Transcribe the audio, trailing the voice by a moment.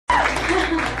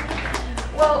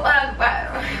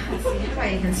Let's see, how do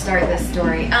I even start this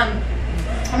story?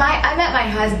 I met my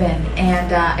husband,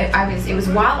 and it was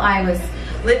while I was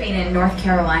living in North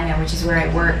Carolina, which is where I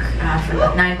work for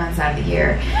 9 months out of the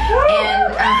year.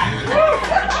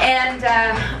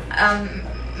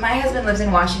 My husband lives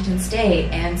in Washington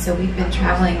State, and so we've been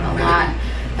traveling a lot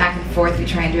back and forth. We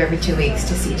try and do every 2 weeks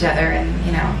to see each other and,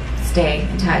 you know, stay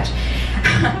in touch.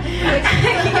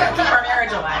 Keep our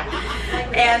marriage alive.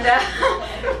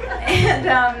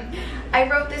 I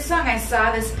wrote this song. I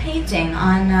saw this painting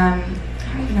on, I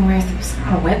don't even know where, it was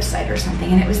on a website or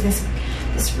something, and it was this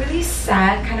really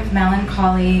sad, kind of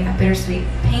melancholy, bittersweet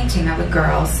painting of a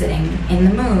girl sitting in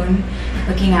the moon,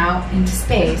 looking out into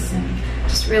space, and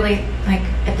just really, like,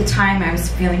 at the time I was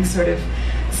feeling sort of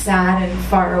sad and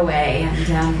far away,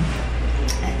 and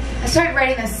I started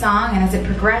writing this song, and as it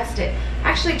progressed, it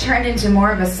actually turned into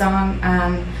more of a song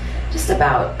just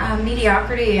about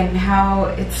mediocrity and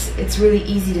how it's really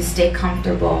easy to stay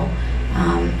comfortable,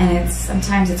 and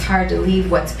sometimes it's hard to leave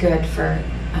what's good for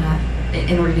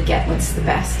in order to get what's the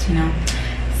best, you know.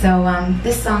 So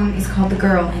this song is called "The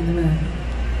Girl in the Moon."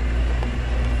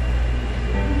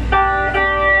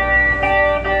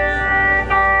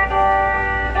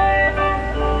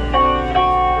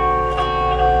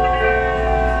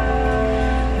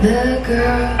 The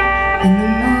girl in the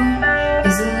moon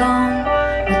is alone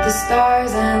with the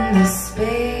stars and the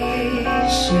spaceships.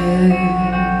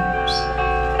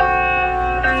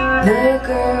 The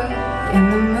girl in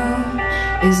the moon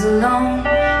is alone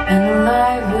and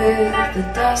alive with the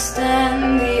dust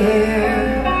and the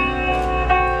air.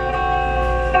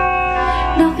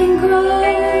 Nothing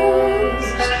grows,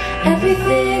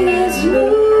 everything is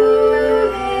moving,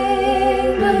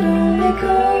 but only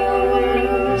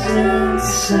goes in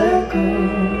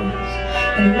circles,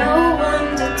 and no one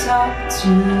to talk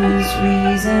to's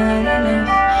reason enough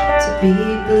to be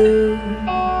blue.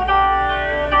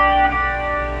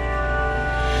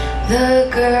 The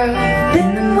girl in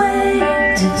the way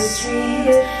to the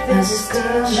street, there's a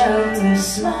girl melting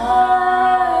smile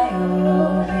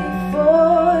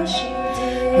before she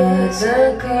did. But the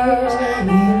girl,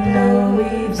 even though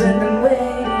we've been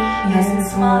waiting, hasn't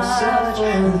smiled for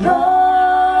a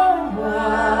long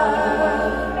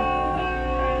while.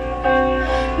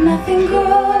 Nothing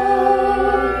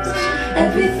grows,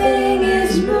 everything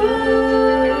is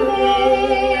moving,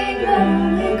 but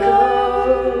only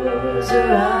goes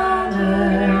around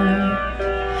her,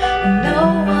 and no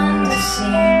one to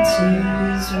seem to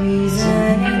is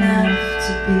reason enough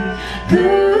to be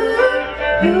blue.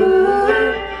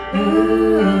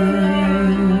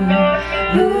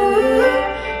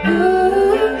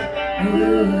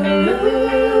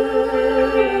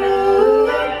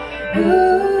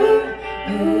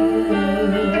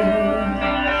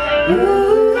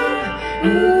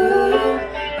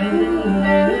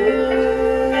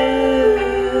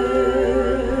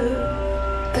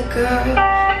 The girl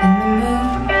in the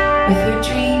moon with her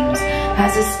dreams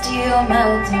has a steel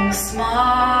melting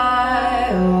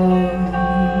smile,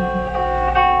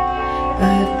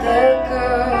 but the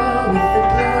girl with the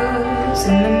blues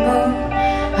in the moon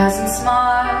hasn't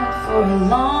smiled for a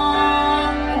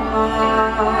long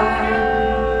while.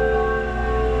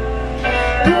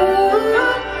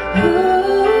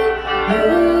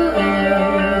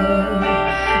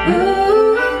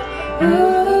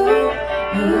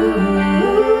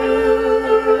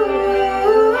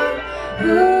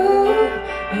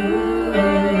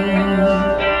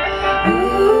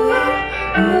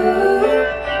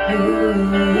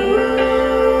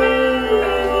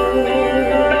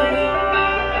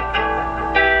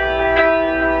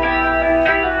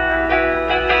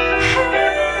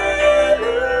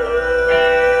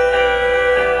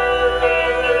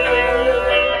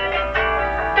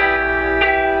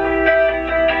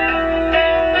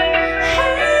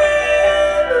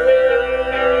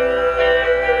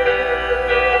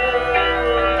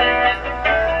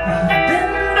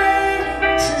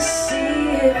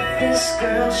 This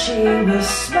girl, she will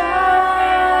smile.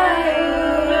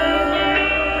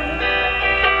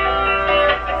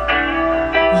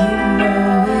 You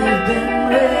know we've been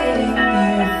waiting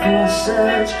here for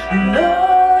such a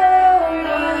long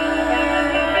while.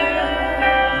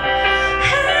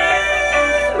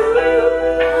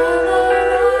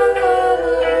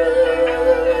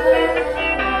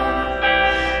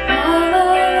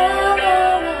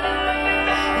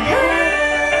 Hey,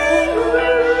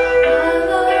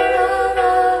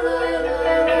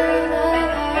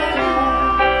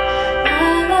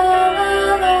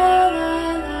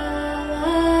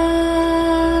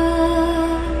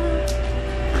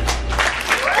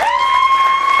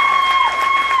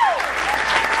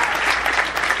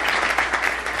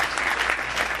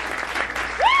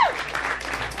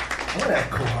 want to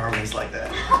have cool harmonies like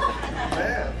that.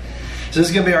 Man. So this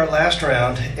is going to be our last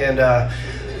round, and I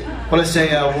want to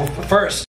say, well, first,